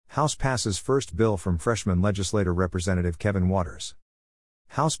House passes first bill from freshman legislator Representative Kevin Waters.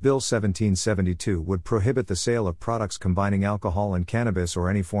 House Bill 1772 would prohibit the sale of products combining alcohol and cannabis or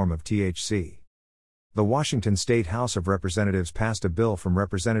any form of THC. The Washington State House of Representatives passed a bill from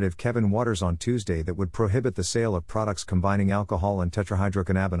Representative Kevin Waters on Tuesday that would prohibit the sale of products combining alcohol and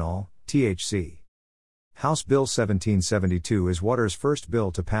tetrahydrocannabinol, THC. House Bill 1772 is Waters' first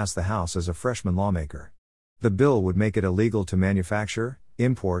bill to pass the House as a freshman lawmaker. The bill would make it illegal to manufacture,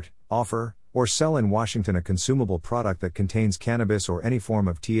 import, offer, or sell in Washington a consumable product that contains cannabis or any form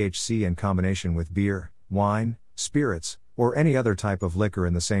of THC in combination with beer, wine, spirits, or any other type of liquor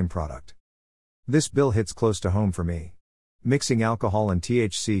in the same product. This bill hits close to home for me. Mixing alcohol and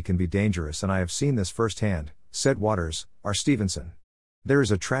THC can be dangerous, and I have seen this firsthand, said Waters, R. Stevenson. There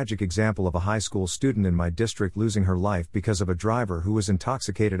is a tragic example of a high school student in my district losing her life because of a driver who was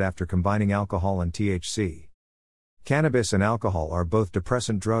intoxicated after combining alcohol and THC. Cannabis and alcohol are both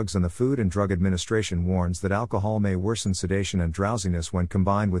depressant drugs, and the Food and Drug Administration warns that alcohol may worsen sedation and drowsiness when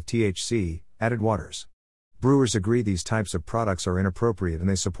combined with THC, added Waters. Brewers agree these types of products are inappropriate and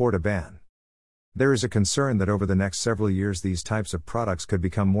they support a ban. There is a concern that over the next several years these types of products could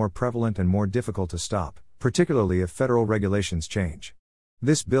become more prevalent and more difficult to stop, particularly if federal regulations change.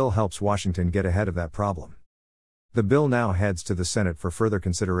 This bill helps Washington get ahead of that problem. The bill now heads to the Senate for further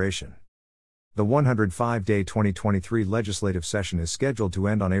consideration. The 105-day 2023 legislative session is scheduled to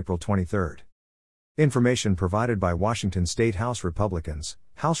end on April 23. Information provided by Washington State House Republicans,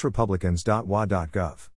 houserepublicans.wa.gov.